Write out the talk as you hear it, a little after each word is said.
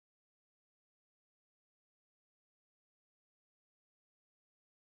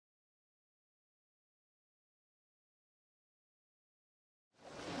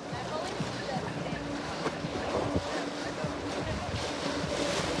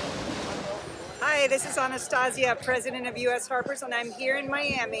Hi, this is Anastasia, president of U.S. Harpers, and I'm here in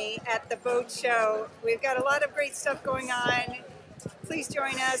Miami at the boat show. We've got a lot of great stuff going on. Please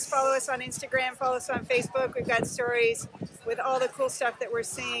join us. Follow us on Instagram. Follow us on Facebook. We've got stories with all the cool stuff that we're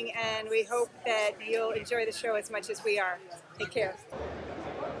seeing, and we hope that you'll enjoy the show as much as we are. Take care.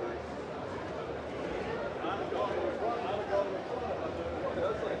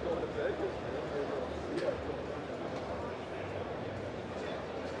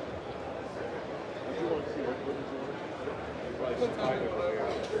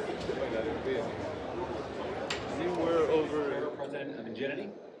 We're over president of Ingenuity,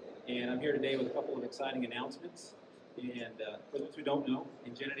 and I'm here today with a couple of exciting announcements. And for those who don't know,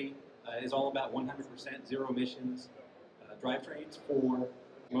 Ingenuity is all about 100% zero emissions drivetrains for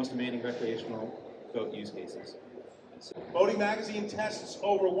the most demanding recreational boat use cases. Boating Magazine tests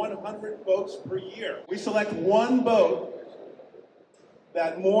over 100 boats per year. We select one boat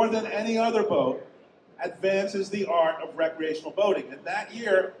that more than any other boat advances the art of recreational boating. And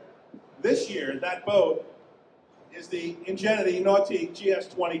this year, that boat is the Ingenuity Nautique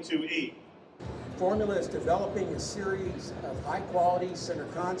GS22E. Formula is developing a series of high-quality center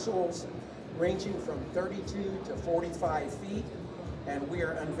consoles ranging from 32 to 45 feet, and we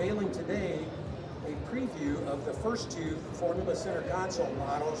are unveiling today a preview of the first two Formula center console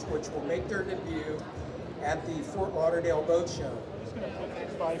models, which will make their debut at the Fort Lauderdale Boat Show. I'm just going to take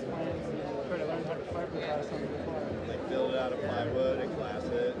these 5 plans and try to learn how to fiberglass on the fly. Like build it out of plywood and glass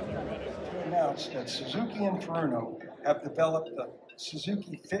it. Announced that Suzuki and Furuno have developed the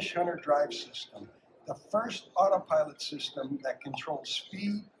Suzuki Fish Hunter Drive System, the first autopilot system that controls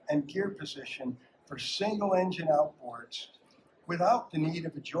speed and gear position for single-engine outboards without the need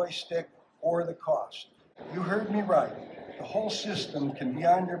of a joystick or the cost. You heard me right. The whole system can be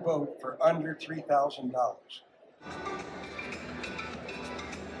on your boat for under $3,000.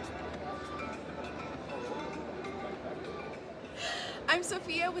 I'm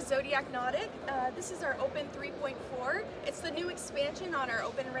Sophia with Zodiac Nautic. This is our Open 3.4. It's the new expansion on our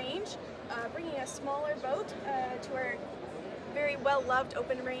open range, bringing a smaller boat to our very well-loved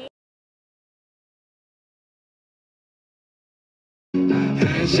open range. I'm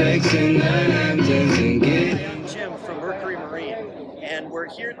Jim from Mercury Marine, and we're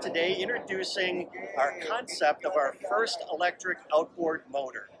here today introducing our concept of our first electric outboard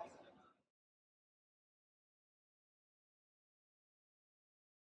motor.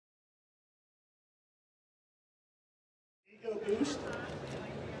 EcoBoost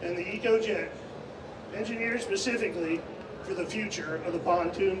and the EcoJet, engineered specifically for the future of the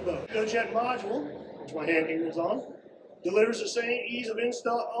pontoon boat. EcoJet module, which my hand here is on, delivers the same ease of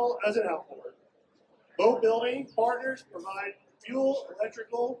install as an outboard. Boat building partners provide fuel,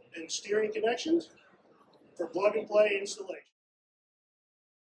 electrical, and steering connections for plug-and-play installation.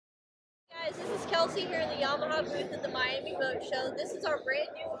 Guys, this is Kelsey here in the Yamaha booth at the Miami Boat Show. This is our brand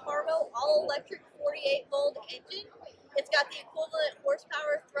new Harmo all-electric 48-volt engine. It's got the equivalent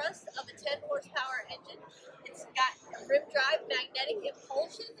horsepower thrust of a 10-horsepower engine. It's got rim drive magnetic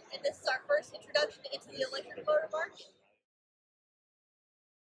impulsion, and this is our first introduction into the electric motor market.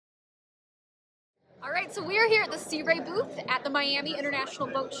 All right, so we are here at the SeaRay booth at the Miami International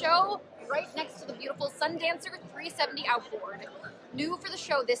Boat Show, right next to the beautiful Sundancer 370 outboard. New for the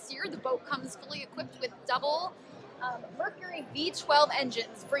show this year, the boat comes fully equipped with double Mercury V12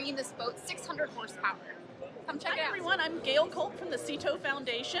 engines, bringing this boat 600 horsepower. Come check it out. Hi everyone, I'm Gail Colt from the CETO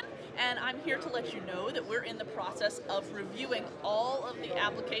Foundation, and I'm here to let you know that we're in the process of reviewing all of the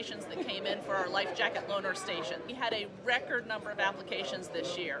applications that came in for our life jacket loaner station. We had a record number of applications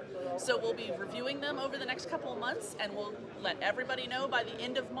this year, so we'll be reviewing them over the next couple of months, and we'll let everybody know by the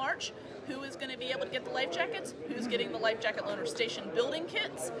end of March who is going to be able to get the life jackets, who's getting the life jacket loaner station building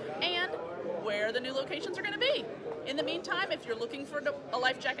kits, and where the new locations are going to be. In the meantime, if you're looking for a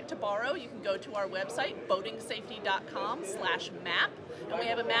life jacket to borrow, you can go to our website, boatingsafety.com/map, and we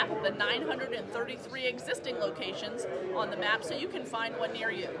have a map of the 933 existing locations on the map, so you can find one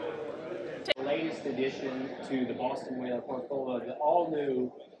near you. The latest addition to the Boston Whaler portfolio, the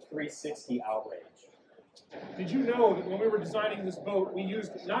all-new 360 Outrage. Did you know that when we were designing this boat, we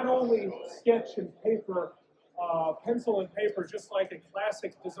used not only sketch and paper, pencil and paper, just like a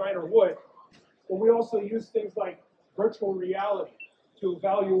classic designer would, but we also used things like virtual reality to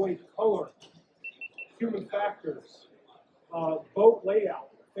evaluate color, human factors, boat layout,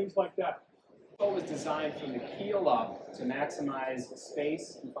 things like that. The boat was designed from the keel up to maximize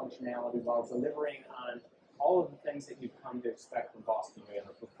space and functionality while delivering on all of the things that you've come to expect from Boston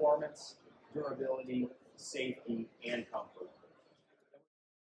Whaler: performance, durability, safety, and comfort.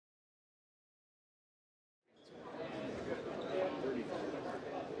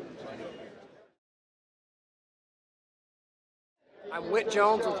 I'm Whit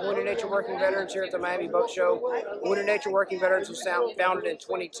Jones with Wounded Nature Working Veterans here at the Miami Boat Show. Wounded Nature Working Veterans was founded in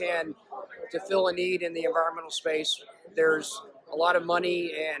 2010 to fill a need in the environmental space. There's a lot of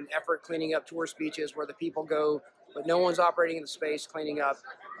money and effort cleaning up tourist beaches where the people go, but no one's operating in the space cleaning up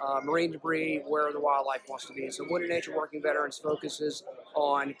marine debris where the wildlife wants to be. So Wounded Nature Working Veterans focuses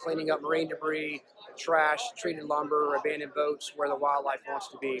on cleaning up marine debris, trash, treated lumber, abandoned boats where the wildlife wants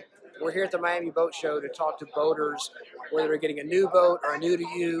to be. We're here at the Miami Boat Show to talk to boaters, whether they're getting a new boat or a new to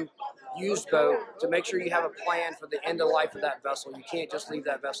you used boat, to make sure you have a plan for the end of life of that vessel. You can't just leave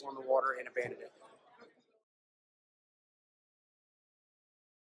that vessel in the water and abandon it.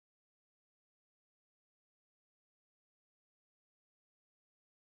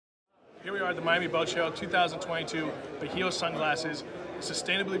 Here we are at the Miami Boat Show 2022 Bajio sunglasses,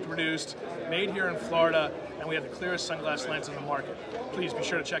 sustainably produced, made here in Florida, and we have the clearest sunglass lens in the market. Please be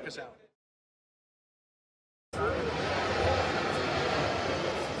sure to check us out.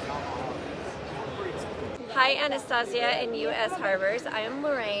 Hi, Anastasia in U.S. Harbors. I am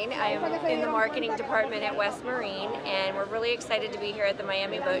Lorraine. I am in the marketing department at West Marine, and we're really excited to be here at the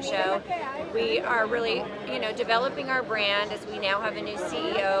Miami Boat Show. We are really, developing our brand as we now have a new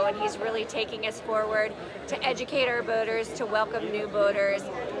CEO, and he's really taking us forward to educate our boaters, to welcome new boaters,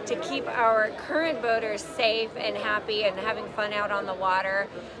 to keep our current boaters safe and happy and having fun out on the water.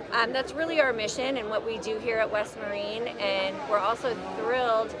 That's really our mission and what we do here at West Marine, and we're also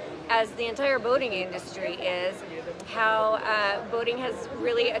thrilled, as the entire boating industry is, how boating has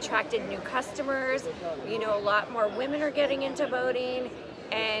really attracted new customers. A lot more women are getting into boating,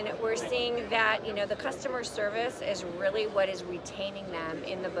 and we're seeing that the customer service is really what is retaining them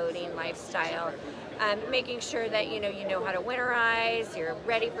in the boating lifestyle. Making sure that you know how to winterize, you're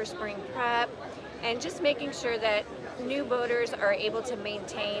ready for spring prep, and just making sure that new boaters are able to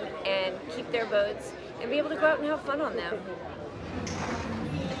maintain and keep their boats and be able to go out and have fun on them.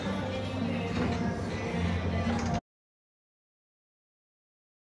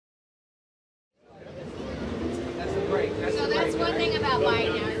 So that's one thing about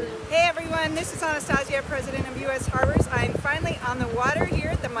buying now. Hey everyone, this is Anastasia, President of U.S. Harbors. I'm finally on the water here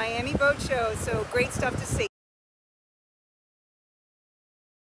at the Miami Boat Show, so great stuff to see.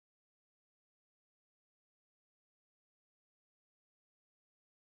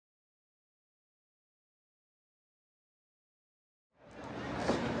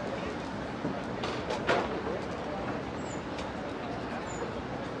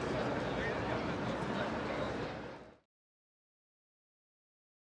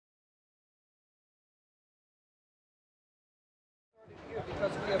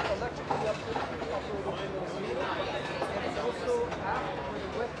 Because we have electrically operated windows here, and also after where the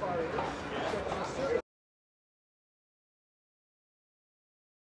wet bar is.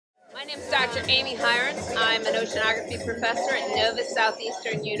 My name is Dr. Amy Hirons. I'm an oceanography professor at Nova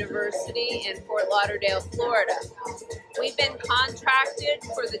Southeastern University in Fort Lauderdale, Florida. We've been contracted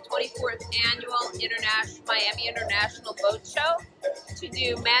for the 24th annual Miami International Boat Show to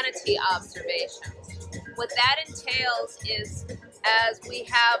do manatee observations. What that entails is, as we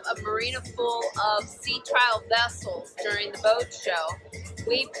have a marina full of sea trial vessels during the boat show,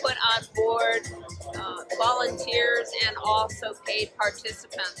 we put on board volunteers and also paid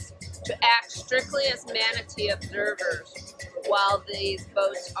participants to act strictly as manatee observers while these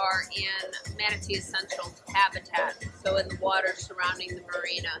boats are in manatee essential habitat, so in the water surrounding the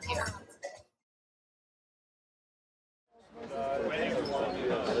marina here.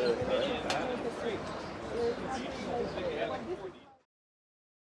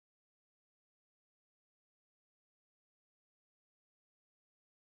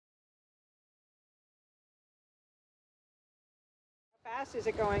 How fast is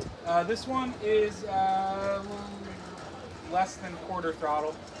it going? This one is less than quarter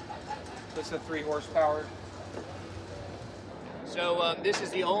throttle. This is a 3 horsepower. So this is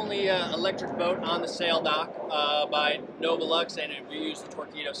the only electric boat on the sail dock by Nova Lux, and we use the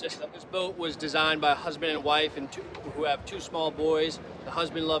Torpedo system. This boat was designed by a husband and wife who have 2 small boys. The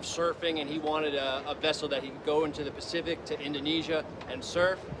husband loves surfing, and he wanted a vessel that he could go into the Pacific to Indonesia and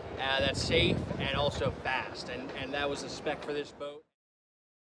surf that's safe and also fast, and that was the spec for this boat.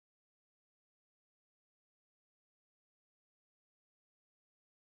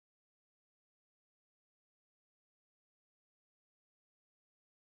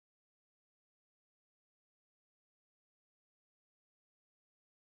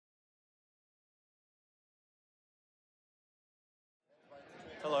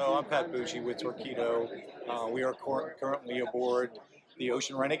 Hello, I'm Pat Bucci with Torpedo. We are currently aboard the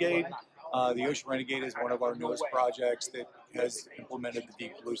Ocean Renegade. The Ocean Renegade is one of our newest projects that has implemented the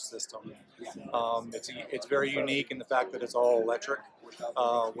Deep Blue system. It's very unique in the fact that it's all electric,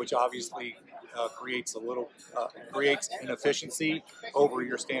 which obviously creates an efficiency over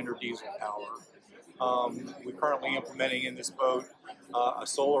your standard diesel power. We're currently implementing in this boat a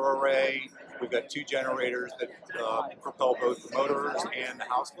solar array. We've got 2 generators that propel both the motors and the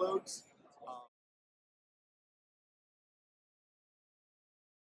house loads.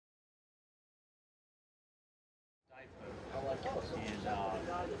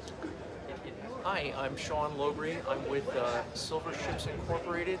 Hi, I'm Sean Lowry. I'm with Silver Ships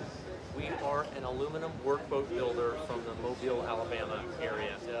Incorporated. We are an aluminum workboat builder from the Mobile, Alabama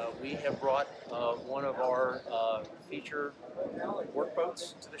area. We have brought one of our feature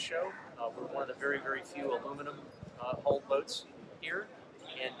workboats to the show. We're one of the very, very few aluminum hull boats here,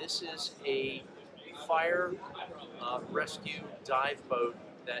 and this is a fire rescue dive boat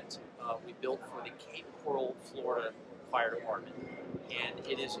that we built for the Cape Coral, Florida Fire Department. And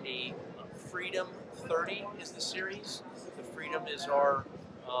it is a Freedom 30 is the series. The Freedom is our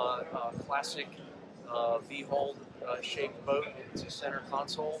classic V-hull shaped boat. It's a center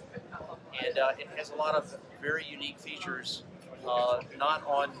console, and it has a lot of very unique features, not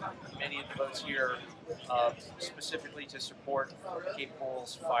on many of the boats here, specifically to support Cape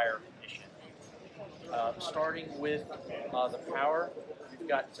Coral's fire mission. Starting with the power, we've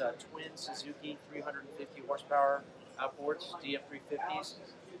got twin Suzuki 350 horsepower outboards, DF350s.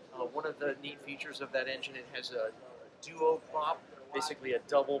 One of the neat features of that engine, it has a duo prop, basically a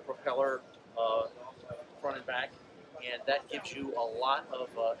double propeller front and back, and that gives you a lot of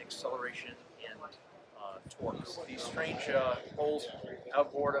acceleration and torque. These strange poles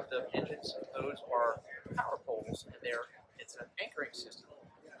outboard of the engines, those are power poles, and it's an anchoring system.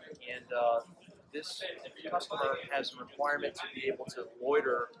 And this customer has a requirement to be able to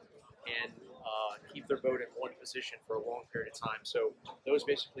loiter and keep their boat in one position for a long period of time. So those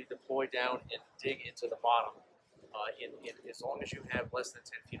basically deploy down and dig into the bottom. As long as you have less than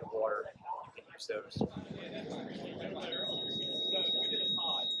 10 feet of water, you can use those.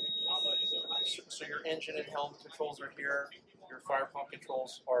 So your engine and helm controls are here. Your fire pump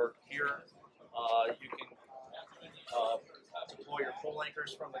controls are here. You can deploy your pole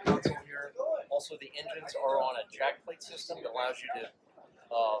anchors from the console here. Also, the engines are on a jack plate system that allows you to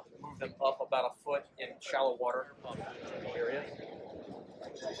move them up about a foot in shallow water area.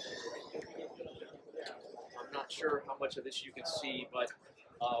 I'm not sure how much of this you can see, but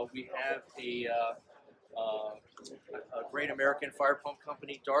we have a great American fire pump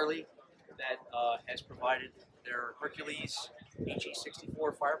company, Darley, that has provided their Hercules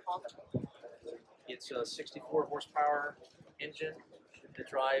HE64 fire pump. It's a 64 horsepower engine that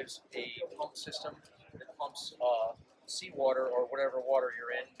drives a pump system that pumps seawater or whatever water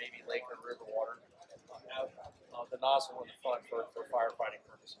you're in, maybe lake or river water, out the nozzle in the front for firefighting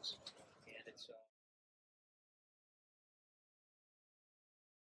purposes. And it's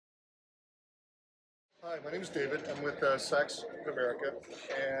Hi, my name is David. I'm with Sacs America,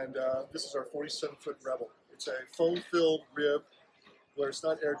 and this is our 47-foot Rebel. It's a foam-filled rib where it's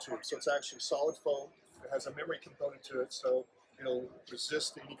not air tube, so it's actually solid foam. It has a memory component to it, so it'll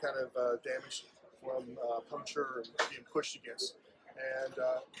resist any kind of damage from puncture or being pushed against. And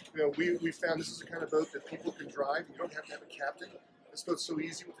we found this is the kind of boat that people can drive. You don't have to have a captain. This boat's so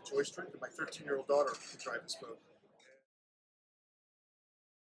easy with the joystick that my 13-year-old daughter can drive this boat.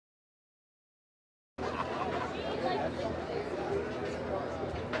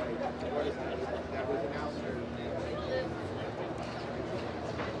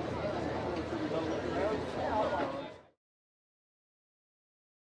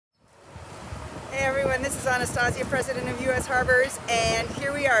 Hey everyone, this is Anastasia, President of U.S. Harbors, and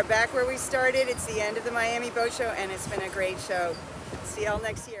here we are back where we started. It's the end of the Miami Boat Show, and it's been a great show. See y'all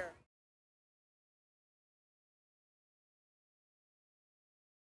next year.